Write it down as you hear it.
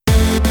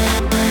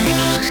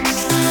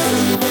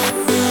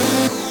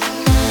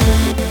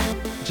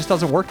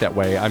doesn't work that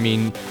way. I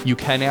mean, you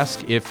can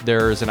ask if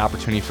there's an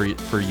opportunity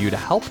for you to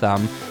help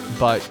them,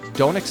 but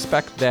don't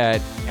expect that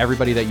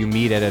everybody that you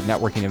meet at a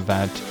networking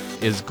event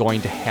is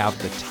going to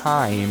have the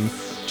time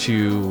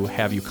to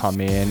have you come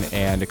in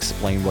and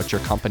explain what your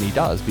company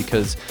does,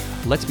 because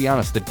let's be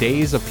honest, the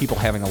days of people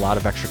having a lot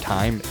of extra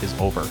time is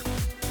over.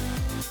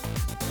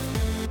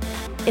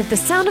 If the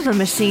sound of a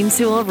machine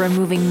tool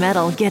removing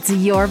metal gets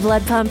your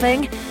blood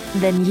pumping,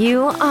 then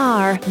you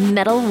are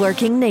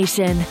Metalworking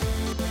Nation.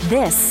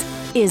 This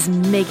is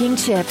Making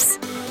Chips,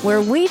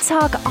 where we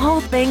talk all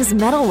things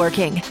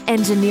metalworking,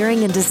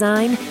 engineering and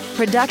design,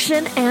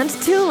 production and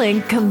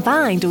tooling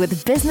combined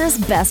with business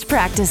best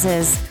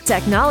practices,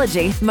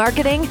 technology,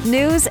 marketing,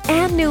 news,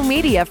 and new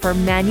media for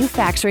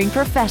manufacturing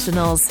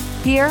professionals.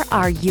 Here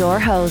are your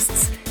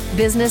hosts,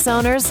 business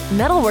owners,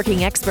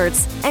 metalworking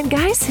experts, and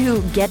guys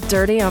who get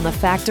dirty on the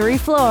factory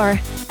floor,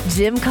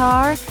 Jim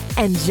Carr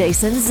and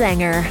Jason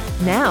Zenger.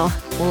 Now,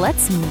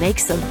 let's make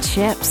some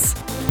chips.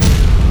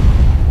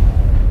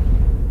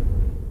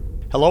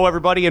 Hello,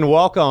 everybody, and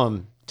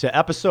welcome to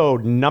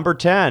episode number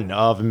 10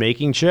 of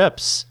Making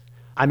Chips.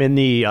 I'm in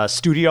the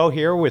studio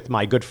here with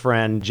my good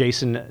friend,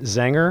 Jason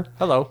Zenger.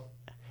 Hello.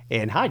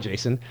 And hi,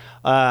 Jason.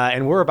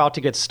 And we're about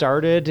to get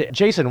started.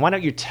 Jason, why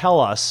don't you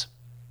tell us,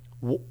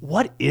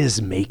 what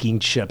is Making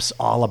Chips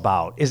all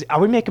about?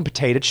 Are we making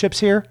potato chips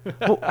here?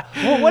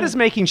 What is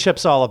Making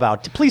Chips all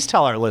about? Please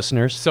tell our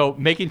listeners. So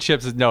Making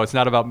Chips it's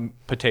not about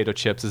potato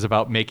chips. It's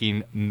about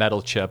making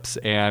metal chips.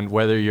 And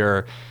whether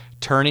you're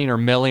turning or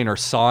milling or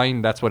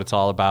sawing, that's what it's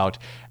all about.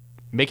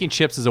 Making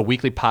Chips is a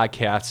weekly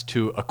podcast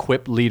to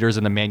equip leaders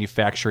in the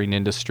manufacturing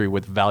industry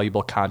with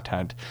valuable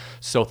content.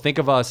 So think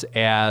of us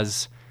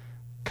as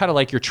kind of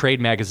like your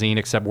trade magazine,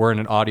 except we're in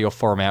an audio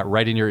format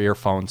right in your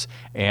earphones.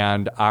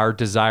 And our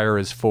desire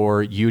is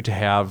for you to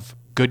have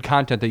good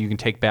content that you can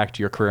take back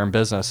to your career and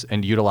business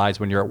and utilize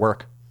when you're at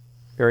work.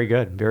 Very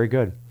good. Very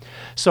good.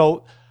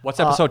 So what's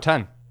episode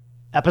 10?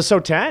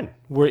 Episode 10.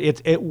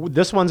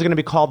 This one's going to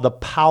be called The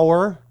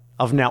Power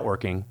of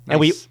Networking.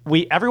 Nice.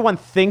 And everyone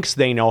thinks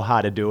they know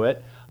how to do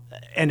it,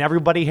 and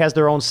everybody has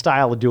their own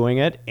style of doing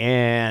it.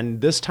 And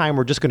this time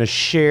we're just going to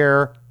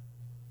share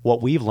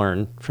what we've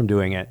learned from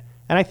doing it.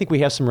 And I think we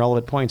have some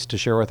relevant points to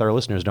share with our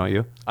listeners, don't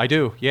you? I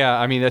do. Yeah.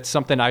 I mean, that's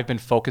something I've been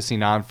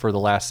focusing on for the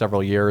last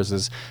several years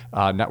is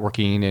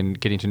networking and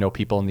getting to know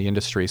people in the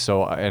industry.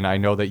 So, and I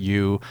know that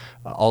you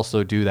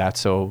also do that.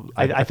 So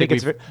I think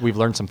we've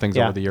learned some things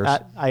over the years.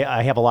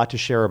 I have a lot to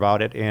share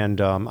about it,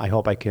 and I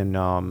hope I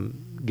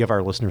can give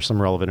our listeners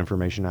some relevant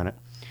information on it.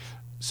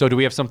 So do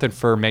we have something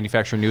for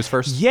manufacturing news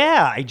first?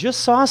 Yeah, I just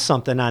saw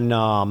something on,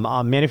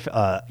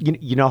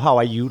 you know how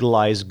I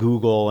utilize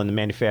Google and the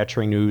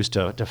manufacturing news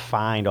to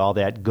find all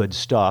that good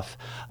stuff.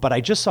 But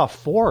I just saw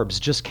Forbes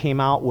just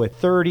came out with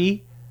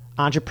 30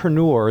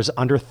 entrepreneurs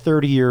under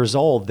 30 years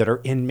old that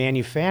are in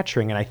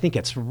manufacturing. And I think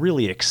it's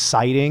really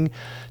exciting.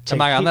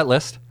 Am I on that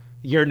list?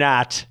 You're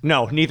not.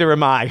 No, neither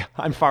am I.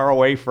 I'm far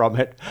away from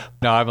it.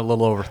 No, I'm a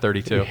little over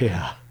 32.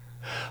 Yeah.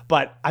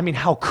 But I mean,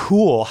 how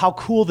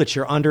cool that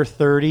you're under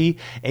 30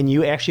 and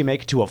you actually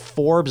make it to a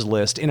Forbes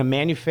list in a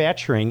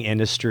manufacturing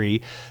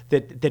industry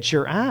that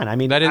you're on. I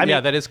mean, that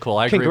is cool.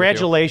 I agree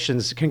with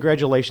you.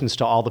 Congratulations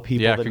to all the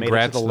people that made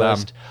it to the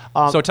list.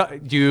 So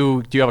do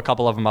you have a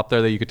couple of them up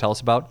there that you could tell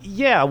us about?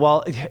 Yeah,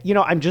 well,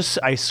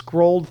 I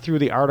scrolled through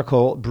the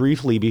article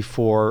briefly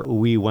before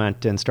we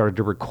went and started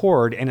to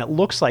record, and it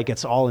looks like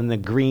it's all in the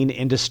green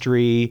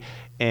industry.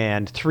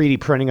 And 3D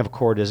printing, of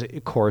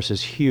course,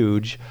 is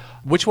huge.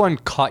 Which one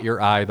caught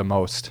your eye the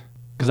most?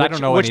 Because I don't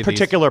know which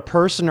particular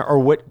person or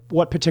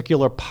what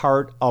particular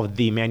part of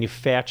the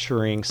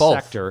manufacturing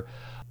sector.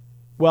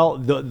 Well,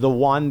 the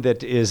one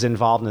that is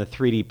involved in the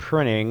 3D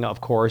printing, of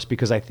course,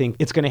 because I think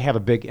it's going to have a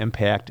big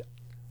impact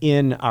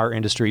in our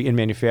industry, in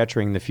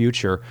manufacturing in the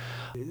future.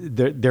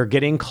 They're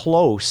getting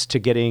close to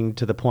getting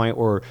to the point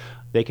where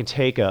they can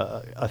take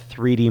a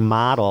 3D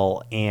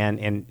model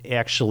and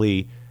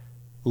actually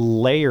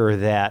layer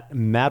that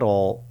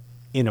metal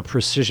in a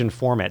precision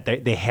format.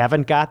 They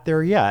haven't got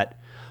there yet,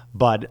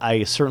 but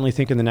I certainly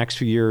think in the next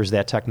few years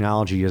that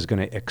technology is going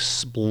to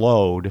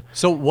explode.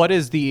 So what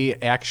is the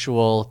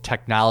actual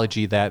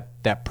technology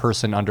that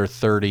person under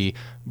 30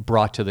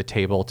 brought to the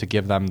table to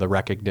give them the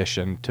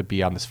recognition to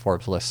be on this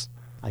Forbes list?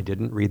 I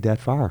didn't read that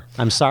far.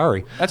 I'm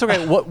sorry. That's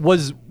okay. What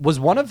was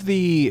one of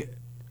the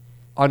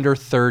under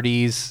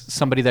 30s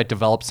somebody that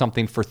developed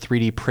something for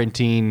 3D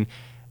printing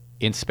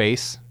in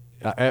space?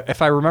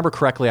 If I remember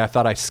correctly, I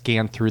thought I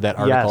scanned through that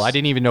article. Yes. I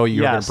didn't even know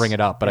you were going to bring it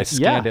up, but I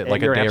scanned it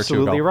like a day or two ago. You're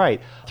absolutely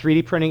right.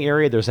 3D printing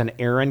area, there's an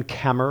Aaron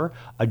Kemmer,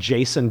 a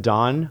Jason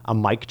Dunn, a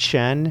Mike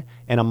Chen,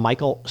 and a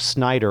Michael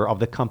Snyder of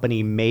the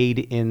company Made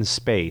in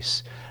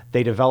Space.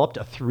 They developed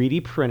a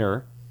 3D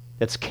printer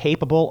that's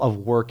capable of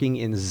working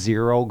in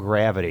zero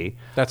gravity.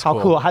 That's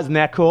how cool. Isn't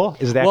that cool?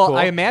 Is that cool? Well,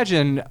 I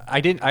imagine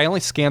I only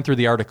scanned through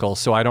the article,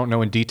 so I don't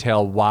know in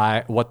detail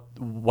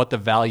what the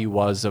value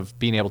was of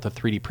being able to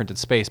 3D print in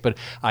space, but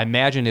I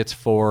imagine it's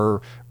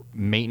for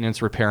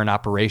maintenance, repair, and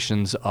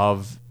operations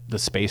of the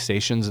space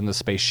stations and the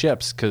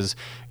spaceships, because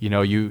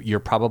you're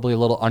probably a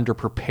little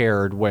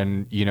underprepared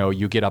when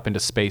you get up into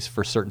space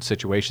for certain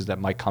situations that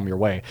might come your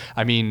way.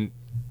 I mean,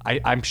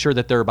 I'm sure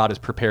that they're about as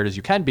prepared as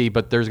you can be,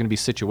 but there's going to be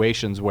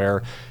situations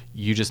where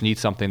you just need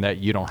something that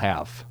you don't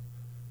have.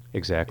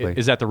 Exactly.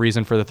 Is that the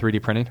reason for the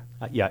 3D printing?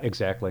 Yeah,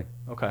 exactly.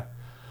 Okay.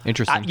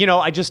 Interesting.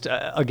 I just,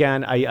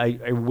 again,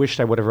 I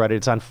wished I would have read it.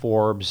 It's on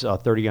Forbes,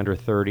 30 under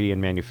 30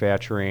 in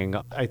manufacturing.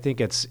 I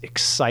think it's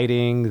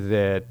exciting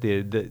that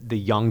the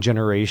young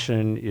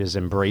generation is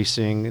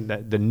embracing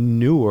the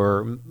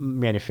newer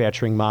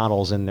manufacturing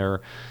models, and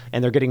they're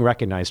getting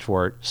recognized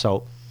for it.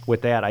 So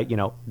with that,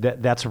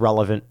 that's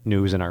relevant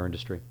news in our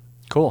industry.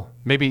 Cool.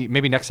 Maybe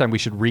next time we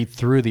should read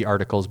through the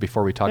articles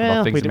before we talk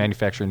about things in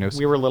manufacturing news.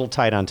 We were a little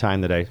tight on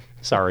time today.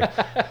 Sorry.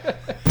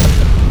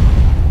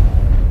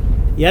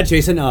 Yeah,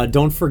 Jason,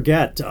 don't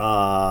forget,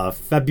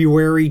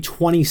 February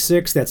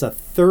 26th, that's a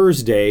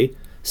Thursday,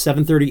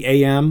 7:30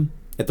 a.m.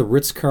 at the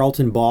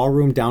Ritz-Carlton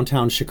Ballroom,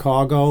 downtown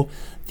Chicago,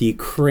 the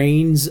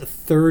Cranes'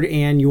 third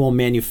annual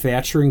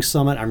manufacturing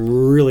summit. I'm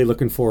really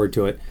looking forward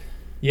to it.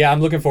 Yeah,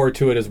 I'm looking forward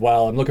to it as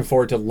well. I'm looking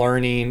forward to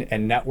learning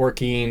and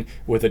networking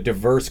with a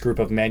diverse group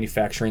of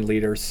manufacturing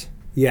leaders.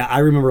 Yeah, I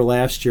remember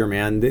last year,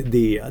 man,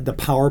 the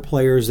power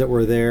players that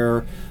were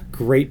there,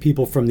 great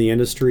people from the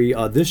industry.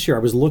 This year, I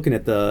was looking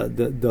at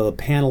the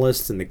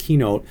panelists and the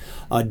keynote.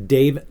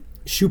 Dave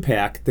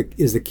Shupak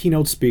is the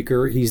keynote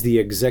speaker. He's the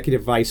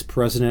executive vice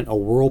president of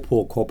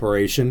Whirlpool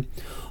Corporation.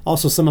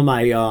 Also, some of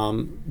my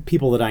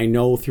people that I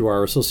know through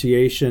our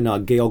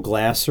association, Gail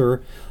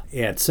Glasser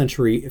at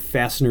Century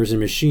Fasteners and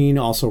Machine,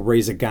 also Ray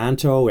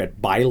Zaganto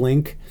at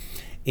Bilink,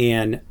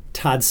 and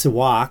Todd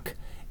Siwak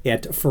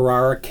at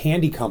Ferrara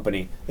Candy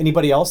Company.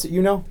 Anybody else that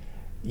you know?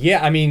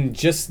 Yeah, I mean,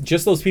 just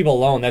those people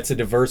alone, that's a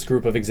diverse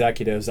group of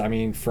executives. I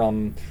mean,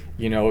 from,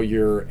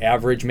 your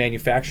average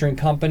manufacturing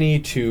company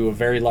to a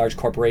very large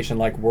corporation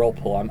like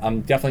Whirlpool.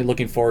 I'm definitely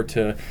looking forward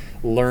to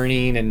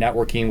learning and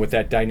networking with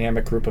that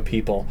dynamic group of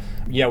people.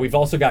 Yeah, we've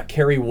also got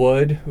Kerry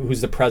Wood,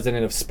 who's the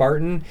president of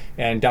Spartan,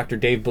 and Dr.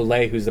 Dave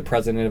Boulay, who's the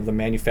president of the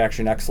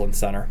Manufacturing Excellence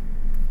Center.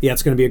 Yeah,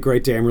 it's going to be a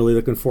great day. I'm really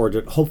looking forward to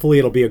it. Hopefully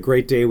it'll be a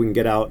great day. We can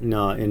get out and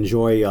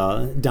enjoy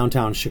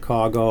downtown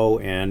Chicago,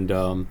 and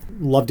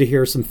love to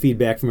hear some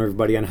feedback from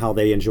everybody on how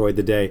they enjoyed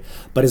the day.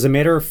 But as a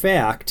matter of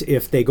fact,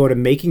 if they go to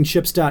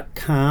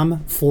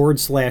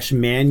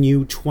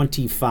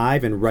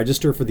makingchips.com/manu25 and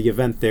register for the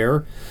event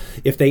there,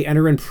 if they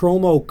enter in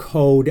promo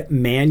code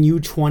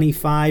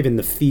MANU25 in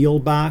the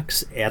field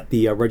box at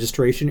the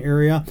registration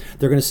area,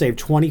 they're going to save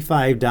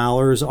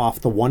 $25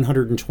 off the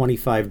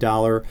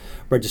 $125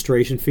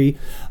 registration fee.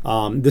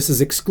 This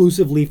is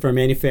exclusively for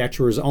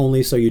manufacturers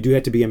only, so you do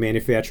have to be a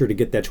manufacturer to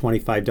get that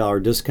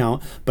 $25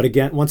 discount.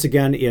 But once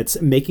again, it's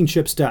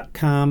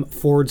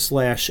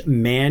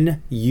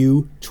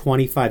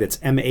makingchips.com/MANU25. That's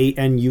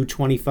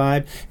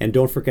MANU25. And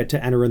don't forget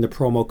to enter in the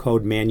promo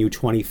code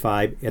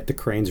MANU25 at the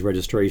Cranes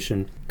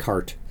registration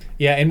cart.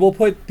 Yeah, and we'll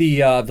put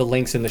the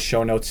links in the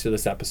show notes to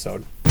this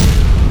episode.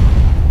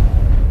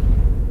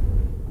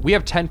 We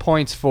have 10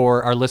 points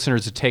for our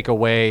listeners to take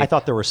away. I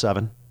thought there were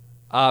 7.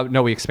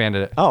 No, we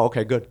expanded it. Oh,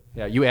 okay, good.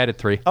 Yeah, you added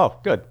 3. Oh,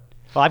 good.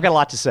 Well, I've got a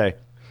lot to say.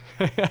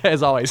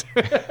 As always.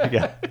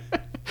 Yeah.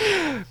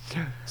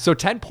 So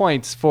 10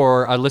 points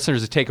for our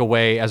listeners to take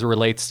away as it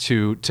relates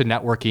to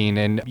networking.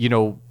 And,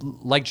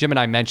 like Jim and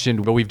I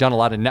mentioned, we've done a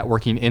lot of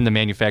networking in the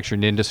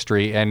manufacturing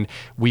industry, and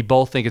we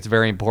both think it's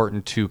very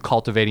important to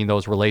cultivating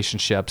those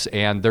relationships.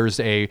 And there's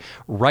a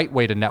right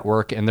way to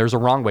network, and there's a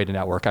wrong way to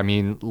network. I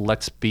mean,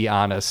 let's be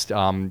honest.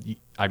 I'm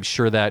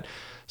sure that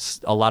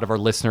a lot of our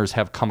listeners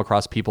have come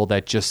across people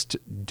that just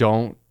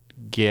don't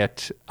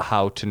get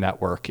how to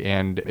network,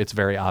 and it's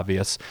very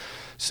obvious.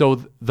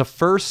 So the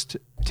first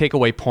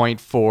takeaway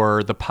point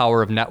for the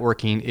power of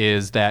networking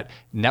is that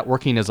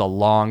networking is a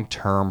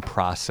long-term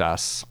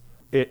process.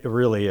 It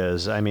really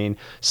is. I mean,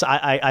 so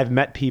I've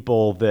met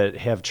people that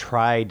have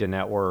tried to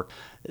network.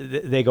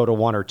 They go to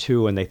 1 or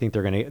 2 and they think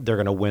they're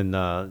gonna win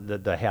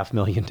the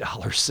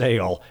 $500,000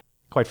 sale.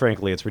 Quite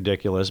frankly, it's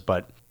ridiculous,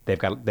 but they've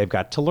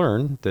got to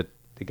learn that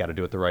they got to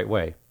do it the right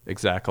way.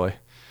 Exactly.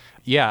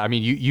 Yeah, I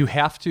mean, you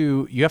have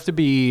to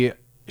be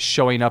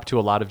showing up to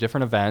a lot of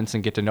different events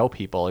and get to know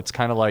people. It's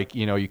kind of like,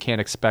 you can't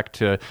expect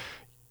to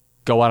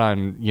go out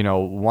on,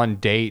 one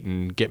date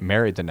and get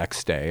married the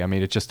next day. I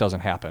mean, it just doesn't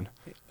happen.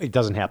 It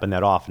doesn't happen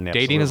that often.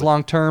 Absolutely. Dating is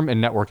long-term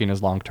and networking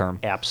is long-term.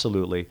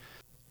 Absolutely.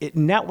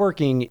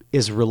 Networking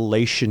is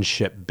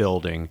relationship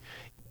building.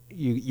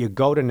 You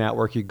go to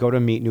network, you go to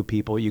meet new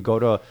people, you go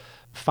to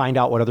find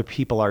out what other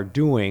people are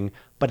doing,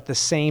 but at the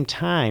same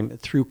time,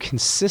 through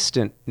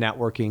consistent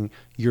networking,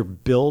 you're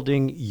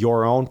building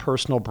your own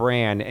personal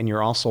brand, and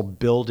you're also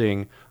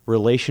building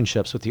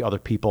relationships with the other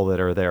people that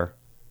are there.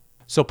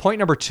 So point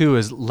number 2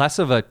 is less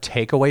of a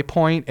takeaway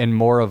point and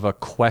more of a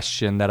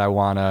question that I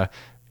want to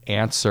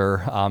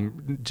answer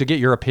to get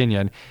your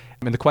opinion.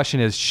 And the question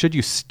is, should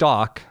you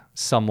stalk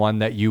someone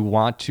that you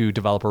want to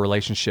develop a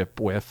relationship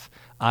with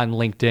on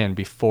LinkedIn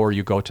before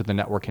you go to the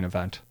networking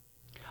event?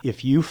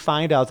 If you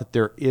find out that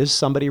there is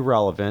somebody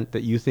relevant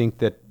that you think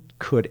that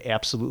could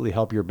absolutely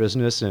help your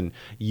business and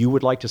you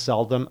would like to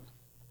sell them,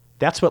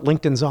 that's what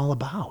LinkedIn's all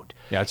about.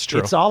 Yeah, it's true.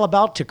 It's all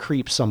about to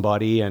creep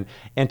somebody and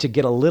to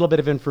get a little bit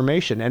of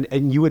information.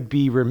 And you would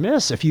be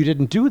remiss if you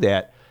didn't do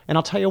that. And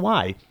I'll tell you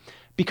why.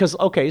 Because,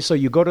 okay, so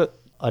you go to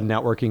a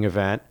networking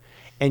event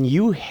and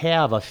you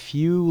have a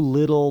few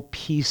little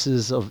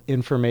pieces of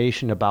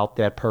information about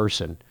that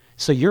person.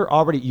 So you've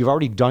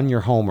already done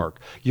your homework.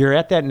 You're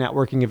at that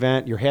networking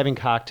event, you're having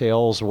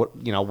cocktails, or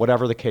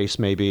whatever the case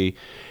may be,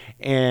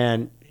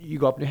 and you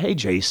go up and, hey,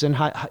 Jason,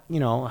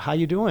 how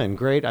you doing?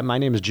 Great. My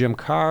name is Jim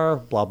Carr,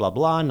 blah, blah,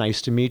 blah.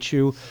 Nice to meet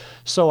you.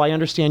 So I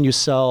understand you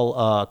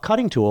sell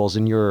cutting tools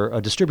and you're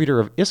a distributor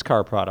of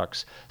ISCAR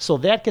products. So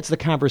that gets the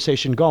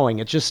conversation going.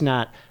 It's just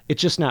not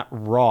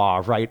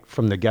raw right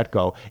from the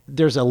get-go.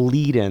 There's a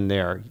lead in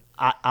there.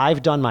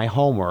 I've done my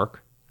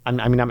homework. I'm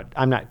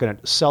not going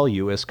to sell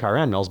you ISCAR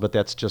end mills, but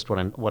that's just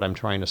what I'm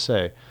trying to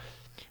say.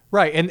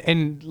 Right.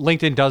 And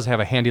LinkedIn does have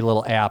a handy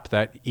little app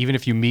that even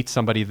if you meet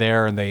somebody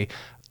there and they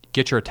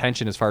get your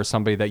attention as far as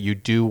somebody that you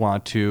do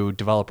want to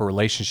develop a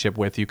relationship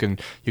with, you can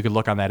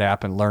look on that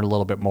app and learn a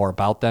little bit more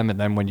about them. And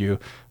then when you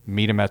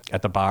meet them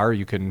at the bar,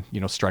 you can,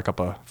 strike up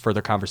a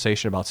further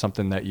conversation about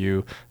something that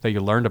you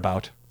learned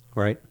about.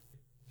 Right.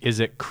 Is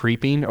it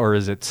creeping or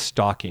is it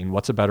stalking?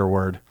 What's a better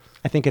word?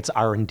 I think it's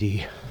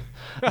R&D.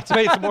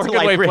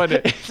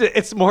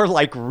 It's more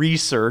like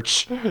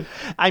research.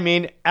 I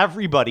mean,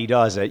 everybody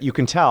does it. You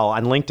can tell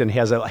on LinkedIn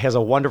has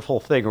a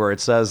wonderful thing where it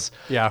says,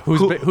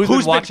 who's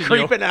been watching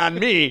creeping on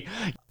me.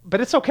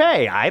 But it's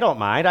okay. I don't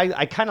mind.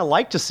 I kind of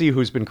like to see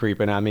who's been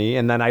creeping on me,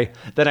 and then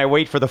I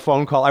wait for the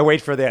phone call. I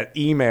wait for that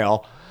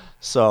email.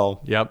 So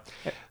yep.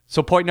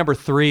 So point number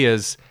 3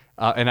 is,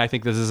 and I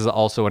think this is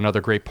also another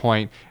great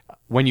point.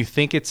 When you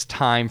think it's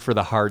time for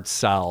the hard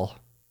sell,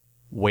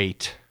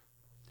 wait.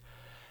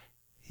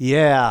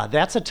 Yeah,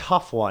 that's a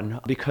tough one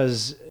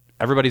because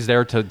everybody's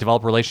there to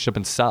develop a relationship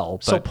and sell.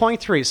 But... So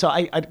point 3. So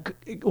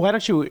why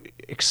don't you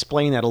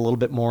explain that a little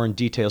bit more in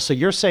detail? So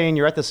you're saying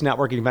you're at this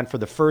networking event for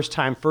the first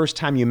time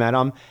you met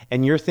them,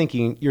 and you're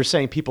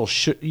saying people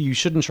you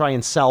shouldn't try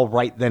and sell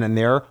right then and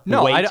there.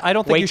 No, I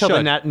don't think you should. Wait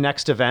till the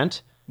next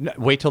event. No,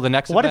 wait till the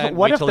next event.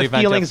 What if the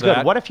feeling's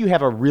good? What if you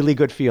have a really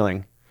good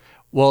feeling?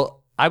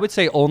 Well, I would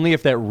say only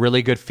if that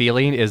really good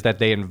feeling is that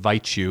they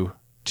invite you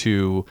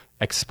to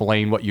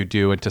explain what you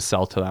do and to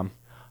sell to them.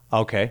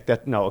 Okay,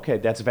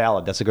 that's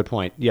valid. That's a good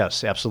point.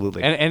 Yes,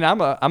 absolutely. And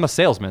I'm a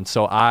salesman,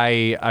 so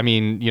I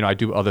mean, I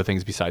do other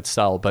things besides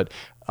sell, but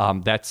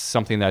that's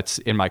something that's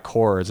in my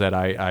core is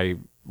that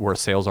we're a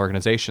sales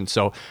organization.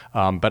 So,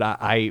 but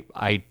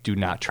I do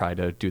not try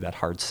to do that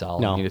hard sell.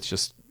 No. I mean, it's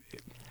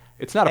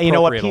not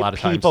appropriate a lot of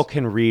times. People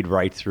can read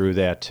right through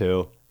that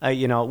too.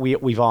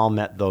 We've all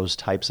met those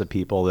types of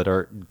people that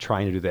are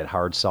trying to do that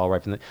hard sell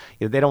right from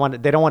the. They don't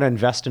want to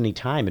invest any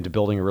time into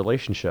building a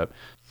relationship.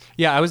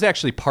 Yeah, I was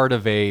actually part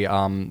of a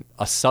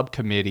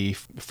subcommittee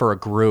for a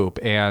group,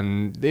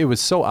 and it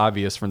was so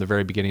obvious from the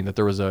very beginning that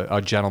there was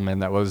a gentleman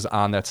that was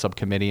on that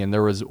subcommittee, and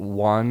there was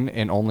one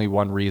and only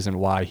one reason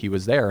why he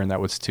was there, and that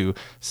was to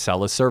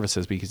sell his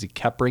services because he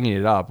kept bringing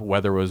it up,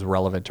 whether it was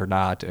relevant or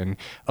not. And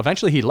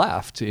eventually he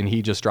left, and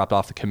he just dropped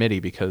off the committee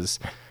because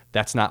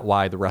that's not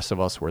why the rest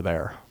of us were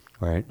there.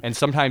 Right. And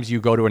sometimes you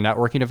go to a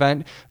networking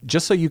event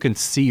just so you can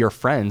see your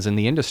friends in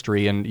the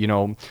industry and,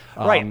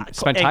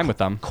 spend time with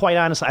them. Quite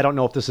honestly, I don't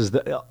know if this is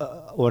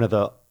one of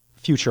the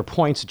future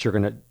points that you're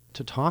going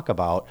to talk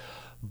about,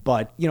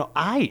 but,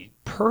 I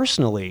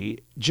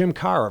personally, Jim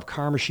Carr of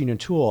Car Machine and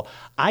Tool,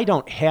 I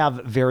don't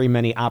have very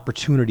many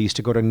opportunities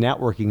to go to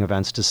networking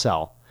events to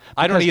sell.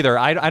 I don't either.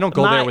 I don't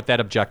go there with that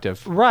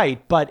objective.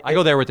 Right, but... I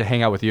go there to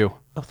hang out with you.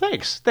 Oh,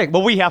 thanks.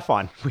 Well, we have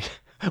fun.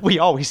 We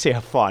always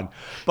have fun.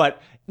 But...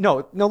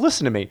 No,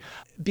 listen to me.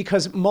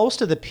 Because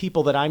most of the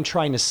people that I'm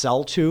trying to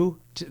sell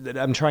that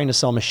I'm trying to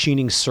sell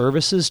machining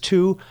services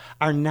to,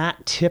 are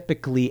not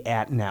typically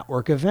at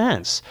network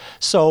events.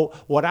 So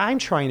what I'm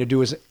trying to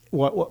do is,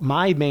 what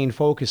my main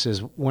focus is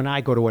when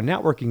I go to a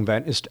networking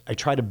event is I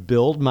try to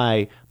build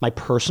my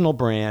personal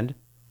brand.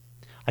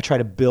 I try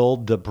to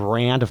build the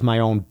brand of my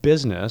own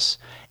business.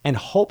 And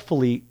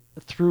hopefully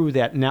through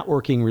that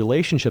networking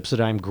relationships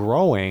that I'm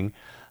growing,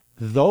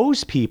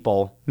 those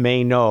people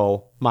may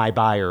know my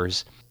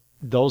buyers.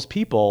 Those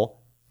people,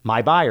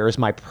 my buyers,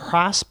 my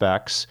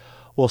prospects,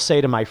 will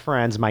say to my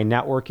friends, my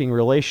networking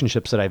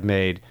relationships that I've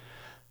made,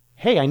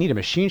 hey, I need a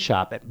machine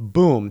shop. And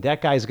boom,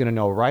 that guy's going to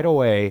know right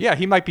away. Yeah,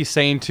 he might be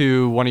saying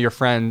to one of your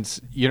friends,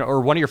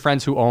 or one of your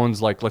friends who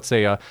owns, like, let's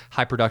say a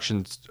high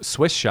production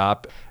Swiss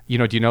shop,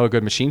 do you know a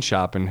good machine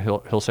shop? And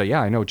he'll say,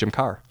 yeah, I know Jim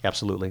Carr.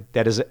 Absolutely.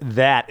 That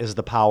is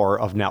the power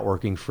of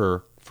networking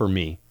for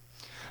me.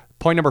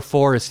 Point number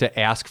 4 is to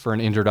ask for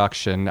an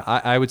introduction.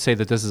 I would say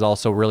that this is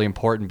also really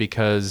important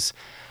because,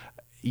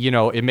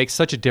 it makes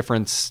such a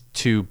difference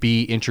to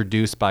be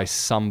introduced by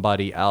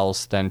somebody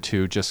else than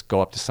to just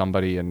go up to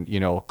somebody and,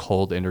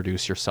 cold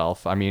introduce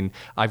yourself. I mean,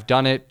 I've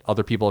done it.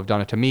 Other people have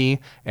done it to me.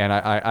 And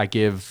I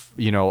give,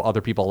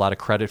 other people a lot of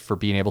credit for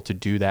being able to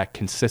do that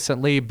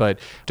consistently. But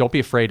don't be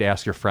afraid to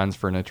ask your friends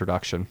for an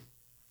introduction.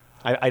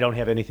 I don't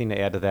have anything to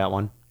add to that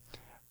one.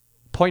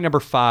 Point number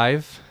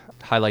 5,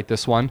 highlight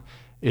this one,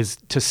 is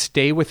to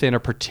stay within a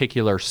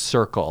particular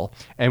circle.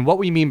 And what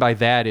we mean by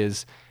that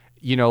is,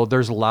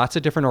 there's lots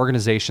of different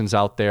organizations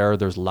out there.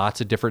 There's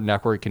lots of different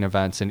networking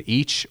events, and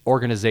each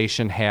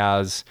organization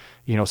has,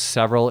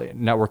 several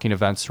networking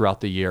events throughout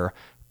the year.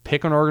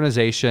 Pick an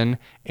organization,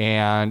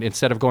 and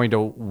instead of going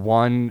to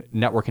one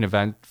networking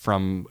event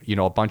from,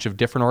 a bunch of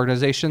different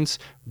organizations,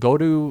 go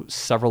to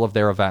several of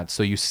their events.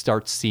 So you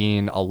start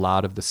seeing a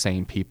lot of the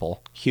same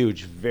people.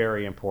 Huge,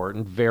 very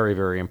important, very,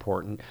 very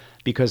important.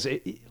 Because,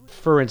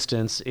 for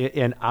instance,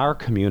 in our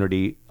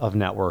community of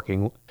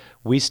networking,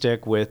 we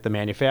stick with the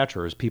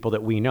manufacturers, people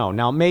that we know.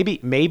 Now,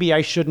 maybe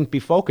I shouldn't be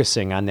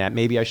focusing on that.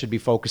 Maybe I should be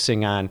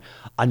focusing on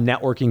a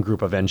networking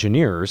group of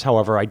engineers.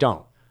 However, I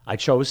don't. I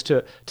chose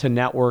to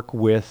network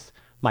with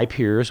my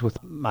peers,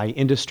 with my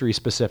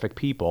industry-specific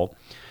people.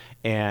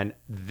 And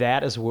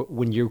that is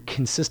when you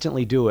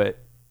consistently do it,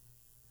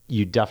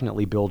 you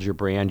definitely build your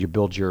brand. You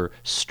build your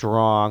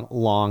strong,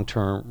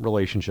 long-term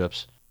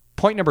relationships.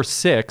 Point number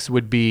 6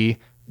 would be,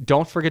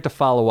 don't forget to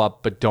follow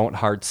up, but don't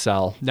hard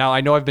sell. Now,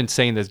 I know I've been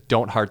saying this,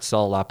 don't hard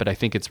sell a lot, but I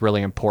think it's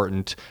really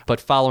important. But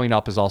following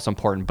up is also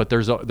important. But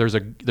there's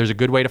a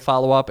good way to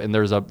follow up, and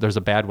there's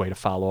a bad way to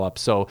follow up.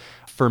 So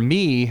for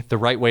me, the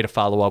right way to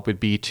follow up would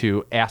be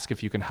to ask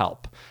if you can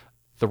help.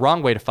 The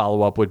wrong way to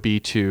follow up would be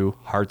to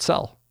hard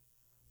sell.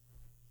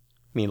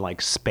 I mean,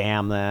 like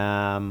spam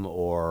them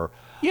or...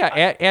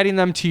 Yeah, adding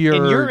them to your...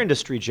 In your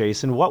industry,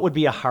 Jason, what would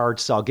be a hard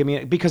sell?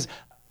 Because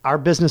our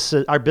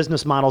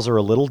business models are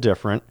a little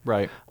different.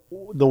 Right.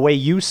 The way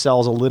you sell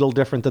is a little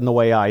different than the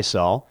way I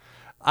sell.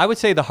 I would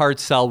say the hard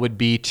sell would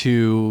be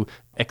to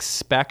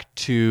expect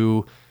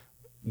to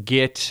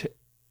get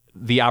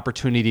the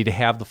opportunity to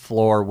have the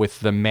floor with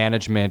the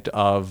management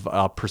of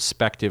a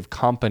prospective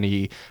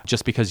company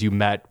just because you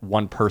met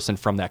one person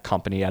from that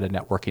company at a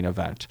networking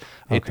event.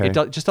 Okay.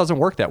 It just doesn't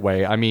work that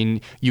way. I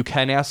mean, you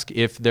can ask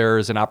if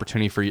there's an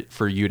opportunity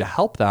for you to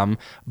help them,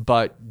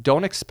 but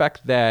don't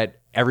expect that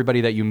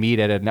everybody that you meet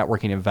at a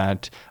networking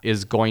event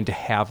is going to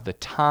have the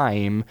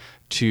time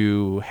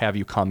to have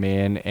you come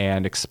in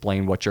and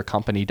explain what your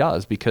company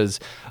does.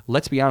 Because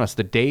let's be honest,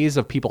 the days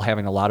of people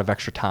having a lot of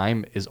extra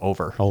time is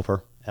over.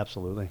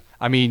 Absolutely.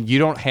 I mean, you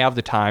don't have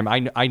the time.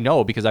 I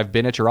know because I've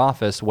been at your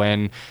office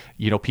when,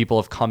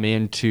 people have come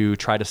in to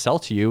try to sell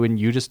to you and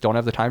you just don't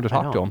have the time to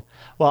talk to them.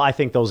 Well, I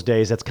think those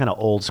days, that's kind of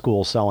old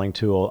school selling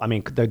tool. I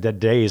mean, the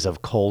days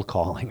of cold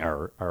calling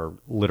are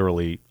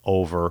literally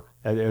over.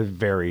 It's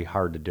very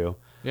hard to do.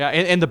 Yeah,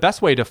 and the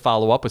best way to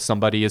follow up with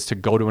somebody is to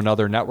go to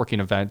another networking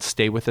event,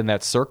 stay within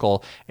that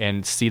circle,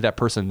 and see that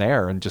person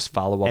there, and just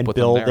follow up with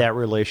them there. And build that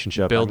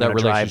relationship. Build that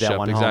relationship, drive that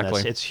one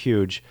exactly. Home. It's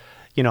huge.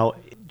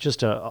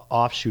 Just an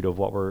offshoot of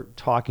what we're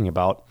talking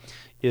about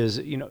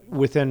is,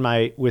 within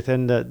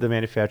the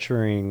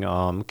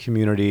manufacturing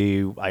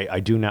community, I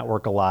do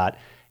network a lot.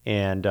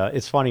 And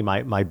it's funny,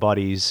 my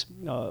buddies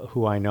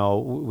who I know,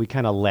 we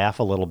kind of laugh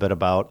a little bit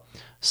about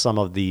some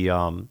of the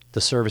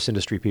service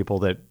industry people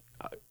that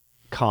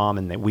come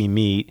and that we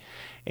meet,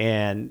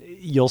 and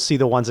you'll see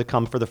the ones that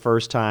come for the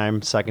first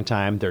time, second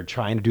time, they're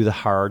trying to do the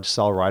hard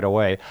sell right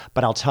away.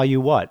 But I'll tell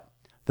you what,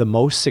 the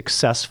most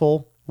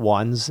successful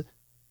ones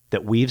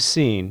that we've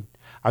seen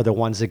are the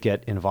ones that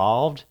get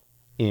involved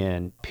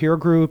in peer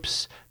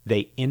groups.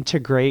 They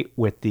integrate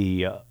with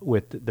the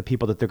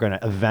people that they're going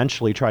to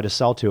eventually try to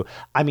sell to.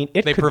 I mean,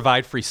 they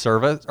provide free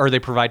service, or they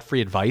provide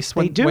free advice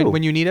when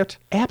you need it.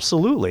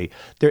 Absolutely,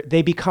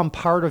 they become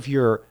part of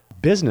your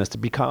business, to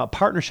become a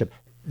partnership.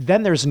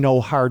 Then there's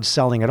no hard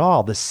selling at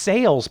all. The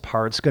sales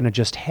part's going to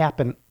just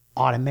happen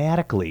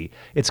automatically.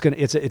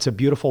 It's a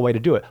beautiful way to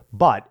do it,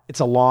 but it's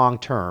a long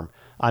term.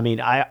 I mean,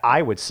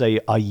 I would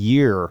say a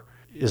year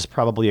is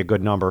probably a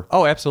good number.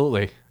 Oh,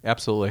 absolutely.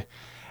 Absolutely.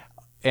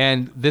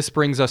 And this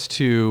brings us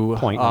to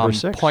point number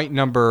 6.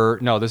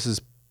 This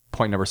is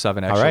point number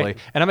 7, actually. All right.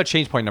 And I'm going to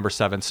change point number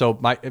 7. So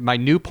my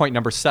new point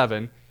number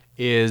 7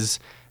 is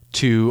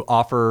to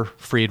offer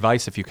free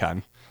advice if you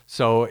can.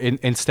 So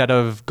instead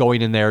of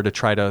going in there to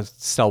try to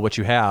sell what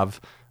you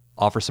have,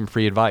 offer some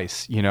free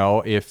advice.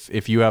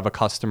 If you have a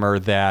customer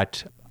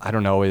that, I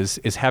don't know, is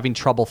having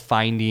trouble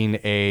finding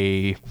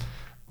a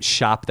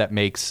shop that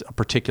makes a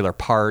particular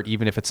part,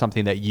 even if it's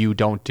something that you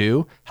don't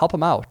do, help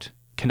them out.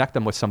 Connect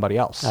them with somebody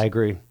else. I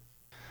agree.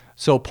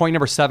 So point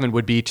number 7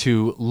 would be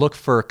to look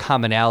for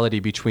commonality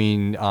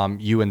between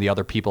you and the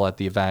other people at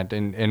the event.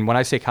 And when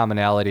I say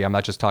commonality, I'm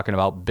not just talking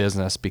about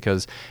business,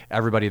 because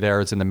everybody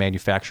there is in the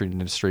manufacturing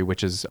industry,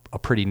 which is a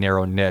pretty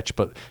narrow niche.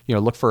 But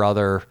look for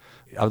other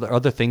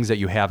things that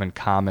you have in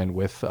common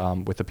with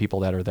the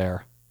people that are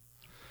there.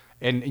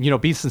 And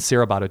be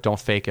sincere about it. Don't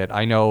fake it.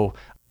 I know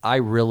I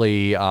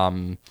really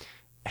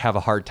have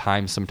a hard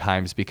time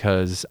sometimes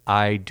because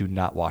I do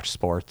not watch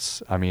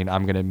sports. I mean,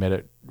 I'm going to admit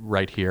it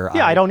right here.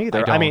 Yeah, I don't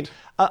either. I mean,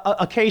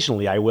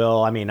 occasionally I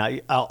will. I mean,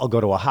 I'll go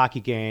to a hockey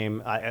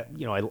game.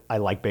 I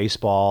like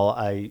baseball.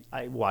 I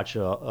watch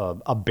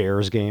a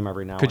Bears game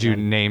every now and then. Could you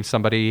name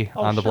somebody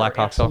on the sure,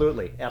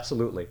 Blackhawks?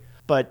 Absolutely.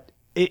 But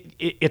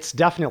it's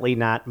definitely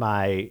not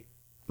my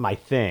my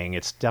thing.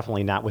 It's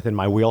definitely not within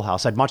my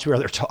wheelhouse. I'd much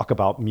rather talk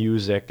about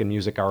music and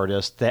music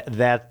artists.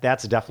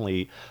 That's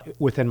definitely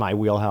within my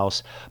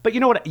wheelhouse. But you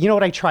know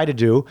what I try to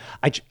do?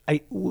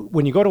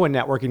 When you go to a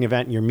networking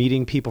event and you're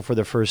meeting people for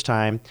the first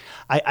time,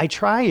 I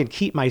try and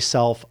keep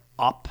myself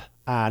up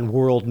on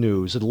world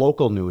news and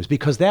local news,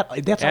 because that's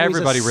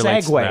Everybody always a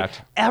relates to segue.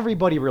 that.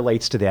 Everybody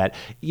relates to that.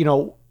 You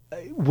know,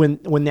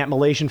 when that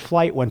Malaysian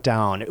flight went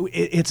down,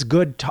 it's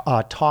good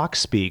talk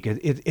speak.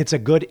 It's a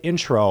good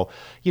intro,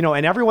 you know,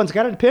 and everyone's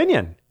got an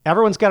opinion.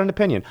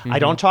 I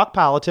don't talk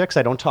politics.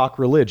 I don't talk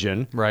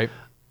religion. Right.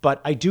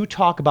 But I do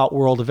talk about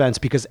world events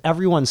because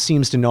everyone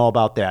seems to know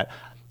about that.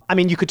 I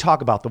mean, you could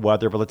talk about the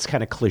weather, but it's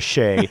kind of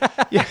cliche.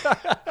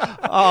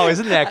 Oh,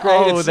 isn't that great?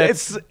 Oh,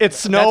 it's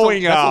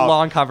snowing out. That's a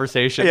long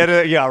conversation.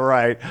 Yeah,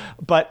 right.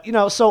 But, you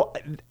know, so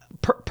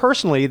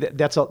personally,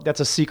 that's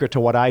a secret to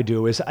what I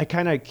do is I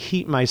kind of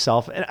keep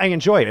myself, and I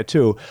enjoy it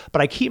too,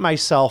 but I keep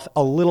myself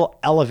a little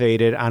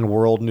elevated on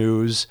world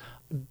news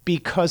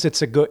because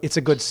it's a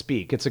good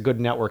speak. It's a good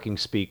networking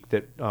speak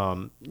that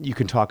you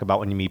can talk about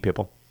when you meet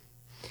people.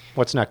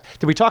 What's next?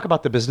 Did we talk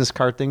about the business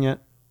card thing yet?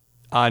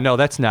 No,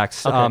 that's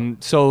next. Okay.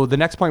 So the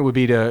next point would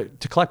be to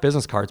collect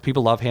business cards.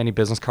 People love handing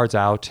business cards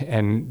out.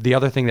 And the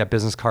other thing that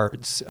business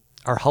cards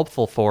are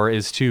helpful for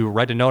is to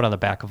write a note on the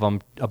back of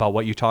them about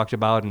what you talked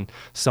about and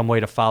some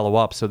way to follow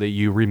up so that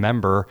you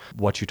remember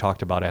what you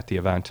talked about at the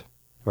event.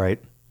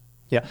 Right.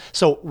 Yeah.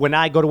 So when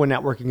I go to a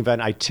networking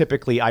event,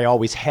 I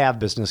always have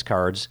business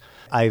cards.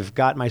 I've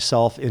got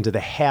myself into the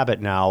habit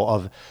now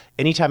of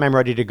anytime I'm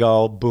ready to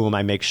go, boom,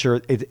 I make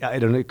sure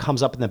it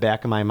comes up in the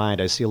back of my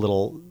mind. I see a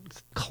little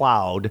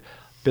cloud,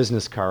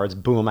 business cards,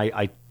 boom,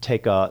 I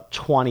take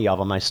 20 of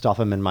them, I stuff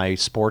them in my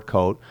sport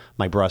coat,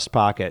 my breast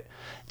pocket,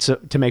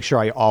 to make sure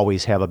I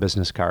always have a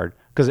business card.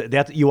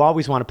 Because you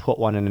always want to put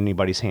one in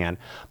anybody's hand.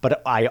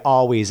 But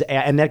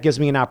and that gives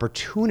me an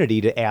opportunity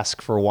to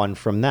ask for one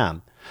from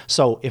them.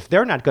 So if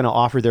they're not going to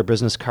offer their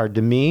business card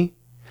to me,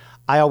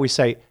 I always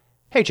say,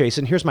 hey,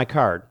 Jason, here's my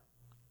card.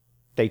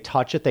 They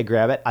touch it, they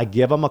grab it. I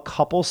give them a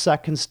couple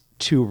seconds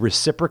to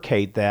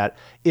reciprocate that.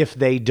 If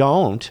they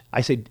don't,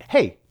 I say,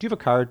 hey, do you have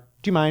a card?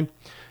 Do you mind?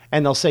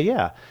 And they'll say,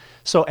 yeah.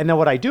 So, and then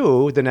what I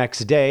do the next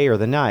day or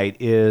the night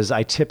is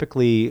I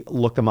typically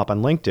look them up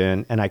on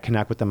LinkedIn and I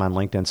connect with them on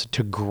LinkedIn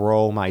to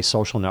grow my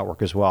social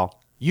network as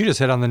well. You just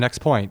hit on the next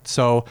point.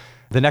 So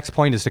the next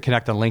point is to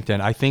connect on LinkedIn.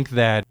 I think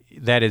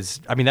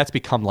that's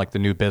become like the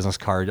new business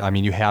card. I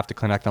mean, you have to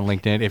connect on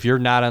LinkedIn. If you're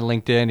not on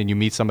LinkedIn and you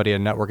meet somebody at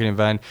a networking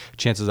event,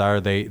 chances are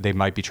they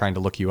might be trying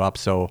to look you up.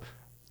 So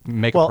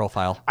make a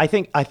profile. I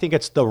think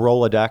it's the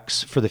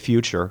Rolodex for the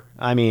future.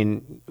 I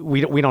mean,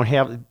 we don't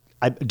have.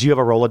 Do you have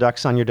a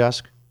Rolodex on your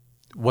desk?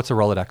 What's a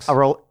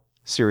Rolodex?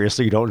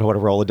 Seriously, you don't know what a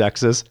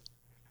Rolodex is?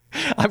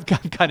 I'm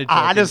kind of joking.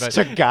 Honest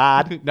to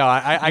God.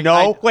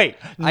 No, wait.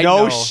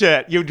 No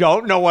shit. You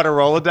don't know what a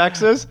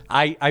Rolodex is?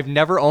 I've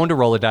never owned a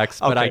Rolodex,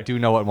 but I do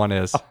know what one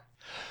is.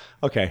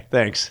 Okay,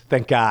 thanks.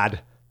 Thank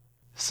God.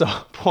 So,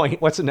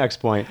 what's the next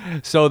point?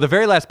 So the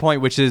very last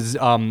point, which is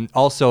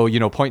also,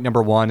 point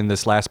number one in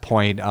this last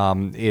point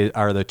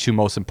are the two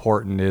most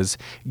important, is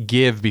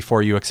give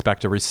before you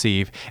expect to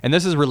receive. And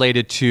this is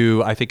related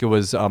to, I think it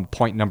was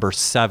point number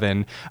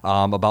 7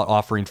 about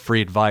offering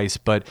free advice,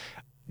 but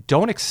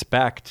don't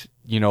expect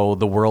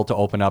the world to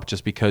open up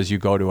just because you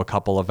go to a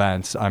couple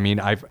events. I mean,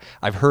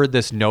 I've heard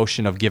this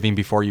notion of giving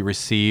before you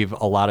receive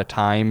a lot of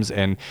times,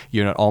 and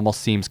it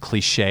almost seems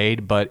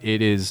cliched, but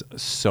it is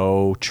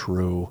so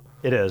true.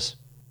 It is.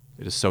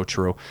 It is so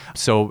true.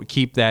 So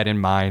keep that in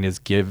mind, is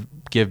give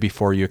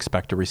before you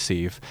expect to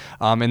receive.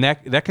 And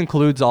that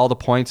concludes all the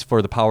points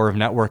for the power of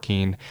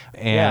networking.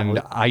 And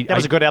that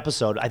was a good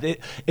episode.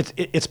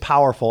 It's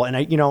powerful.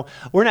 And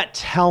we're not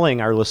telling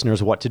our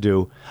listeners what to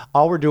do.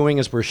 All we're doing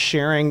is we're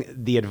sharing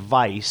the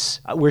advice.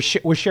 We're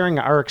sharing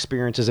our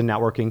experiences in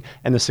networking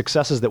and the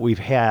successes that we've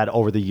had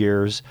over the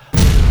years.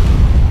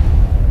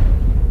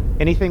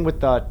 Anything with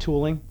the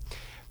tooling?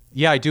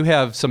 Yeah, I do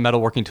have some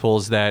metalworking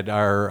tools that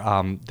are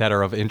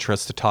of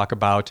interest to talk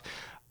about.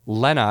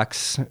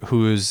 Lennox,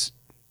 who's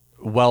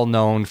well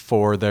known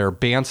for their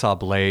bandsaw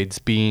blades,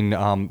 being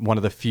one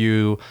of the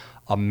few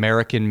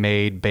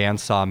American-made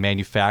bandsaw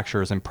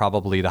manufacturers and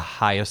probably the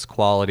highest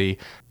quality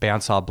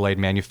bandsaw blade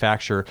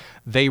manufacturer,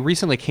 they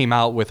recently came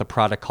out with a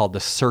product called the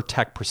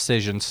Surtec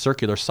Precision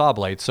Circular Saw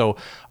Blade. So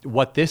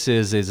what this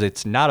is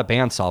it's not a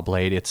bandsaw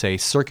blade, it's a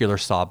circular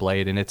saw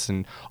blade, and it's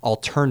an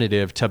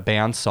alternative to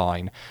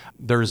bandsawing.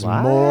 There's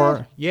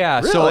more.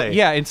 Yeah. Really? So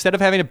yeah, instead of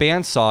having a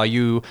bandsaw,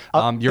 you're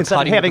instead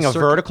cutting of having with a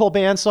vertical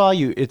bandsaw,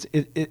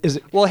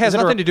 it has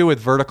nothing to do with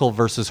vertical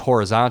versus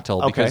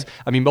horizontal, because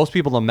Okay. most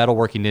people in the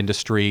metalworking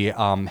industry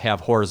have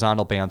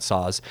horizontal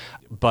bandsaws,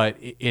 but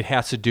it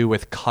has to do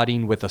with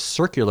cutting with a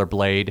circular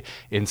blade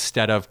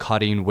instead of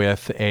cutting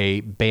with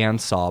a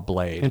bandsaw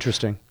blade.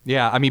 Interesting.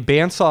 Yeah,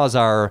 bandsaws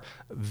are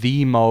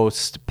the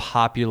most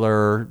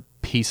popular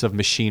piece of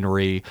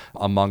machinery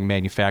among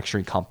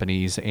manufacturing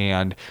companies,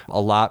 and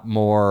a lot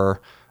more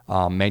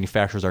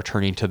manufacturers are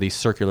turning to these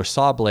circular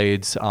saw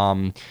blades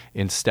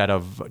instead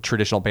of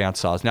traditional band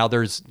saws. Now,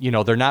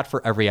 they're not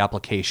for every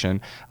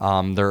application.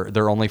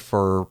 They're only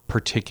for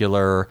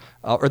particular,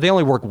 or they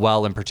only work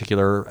well in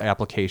particular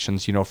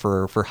applications.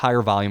 For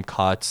higher volume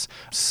cuts,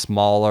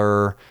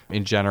 smaller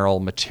in general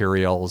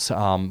materials.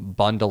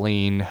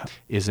 Bundling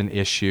is an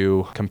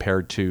issue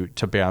compared to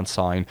band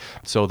sawing.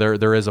 So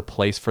there is a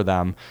place for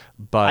them.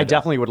 But I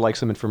definitely would like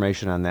some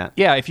information on that.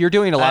 yeah, if you're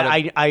doing a lot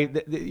of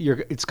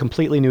it's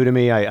completely new to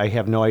me. I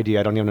have no idea.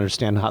 I don't even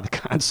understand how the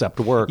concept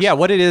works. yeah,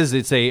 what it is,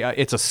 it's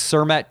a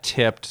Cermet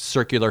tipped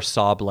circular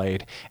saw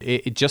blade.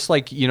 It just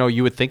like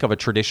you would think of a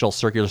traditional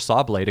circular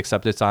saw blade,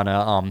 except it's on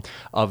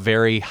a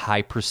very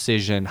high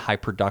precision, high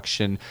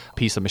production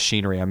piece of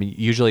machinery. I mean,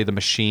 usually the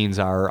machines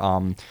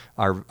are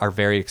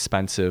very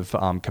expensive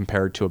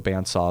compared to a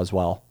bandsaw as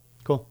well.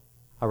 Cool.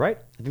 All right.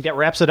 I think that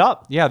wraps it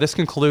up. Yeah, this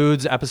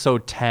concludes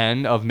episode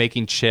 10 of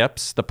Making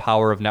Chips, The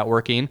Power of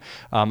Networking.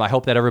 I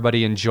hope that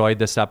everybody enjoyed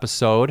this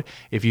episode.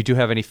 If you do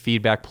have any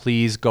feedback,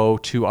 please go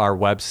to our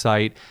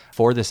website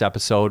for this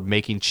episode,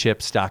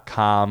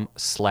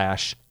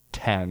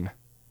 makingchips.com/10.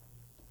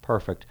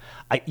 Perfect.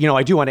 I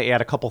do want to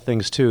add a couple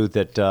things too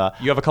that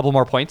You have a couple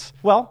more points?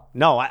 well,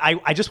 no,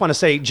 I just want to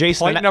say,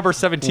 Jason, Point number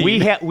 17. We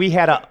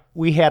had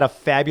a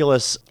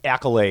fabulous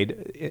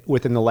accolade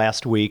within the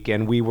last week,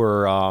 and we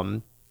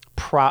were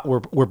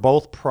we're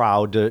both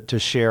proud to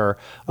share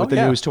with the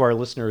news to our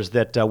listeners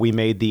that we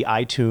made the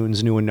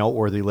iTunes New and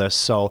Noteworthy list.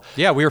 So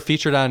yeah, we were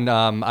featured on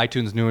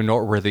iTunes New and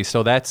Noteworthy.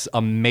 So that's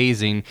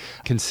amazing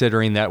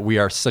considering that we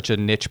are such a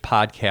niche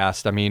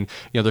podcast. I mean,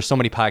 there's so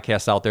many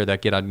podcasts out there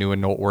that get on New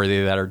and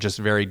Noteworthy that are just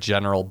very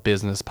general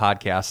business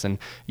podcasts. And,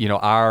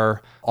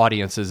 our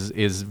audience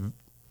is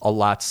a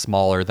lot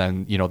smaller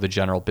than, the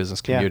general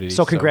business community.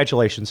 So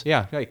congratulations.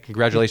 Yeah. Hey,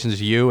 congratulations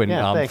to you. And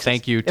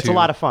thank you to... It's a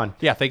lot of fun.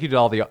 Yeah. Thank you to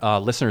all the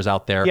listeners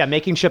out there. Yeah.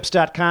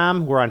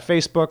 Makingchips.com. We're on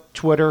Facebook,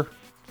 Twitter.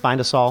 Find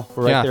us all.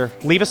 We're right there.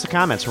 Leave us the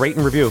comments, rate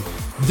and review.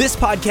 This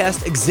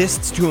podcast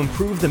exists to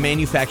improve the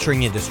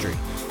manufacturing industry.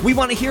 We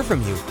want to hear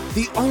from you,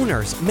 the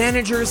owners,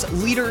 managers,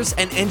 leaders,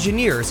 and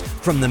engineers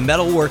from the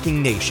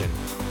metalworking nation.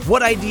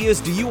 What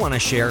ideas do you want to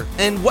share,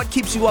 and what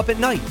keeps you up at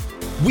night?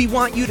 We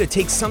want you to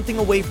take something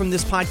away from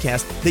this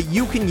podcast that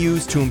you can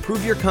use to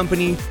improve your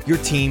company, your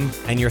team,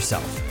 and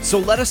yourself. So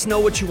let us know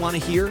what you want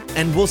to hear,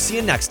 and we'll see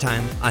you next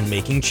time on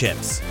Making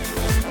Chips.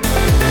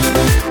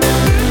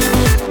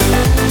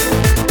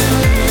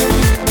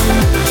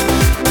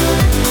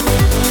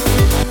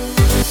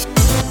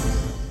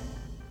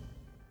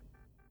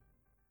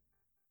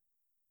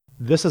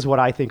 This is what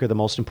I think are the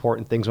most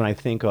important things when I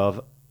think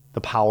of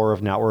the power of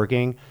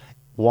networking.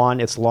 One,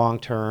 it's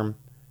long-term.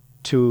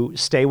 To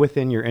stay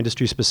within your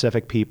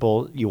industry-specific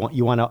people, you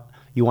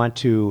want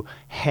to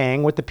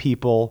hang with the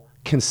people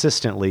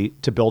consistently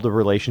to build a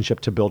relationship,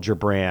 to build your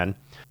brand.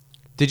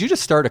 Did you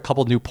just start a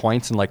couple new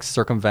points and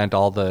circumvent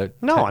all the?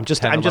 No, I'm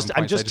just telling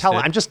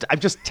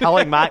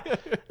my.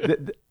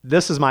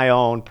 This is my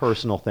own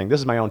personal thing. This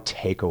is my own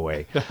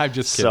takeaway. I'm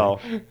just kidding. So,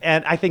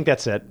 and I think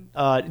that's it.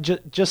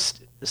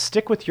 Just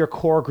stick with your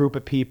core group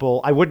of people.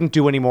 I wouldn't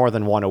do any more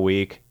than one a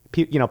week.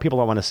 People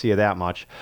don't want to see you that much.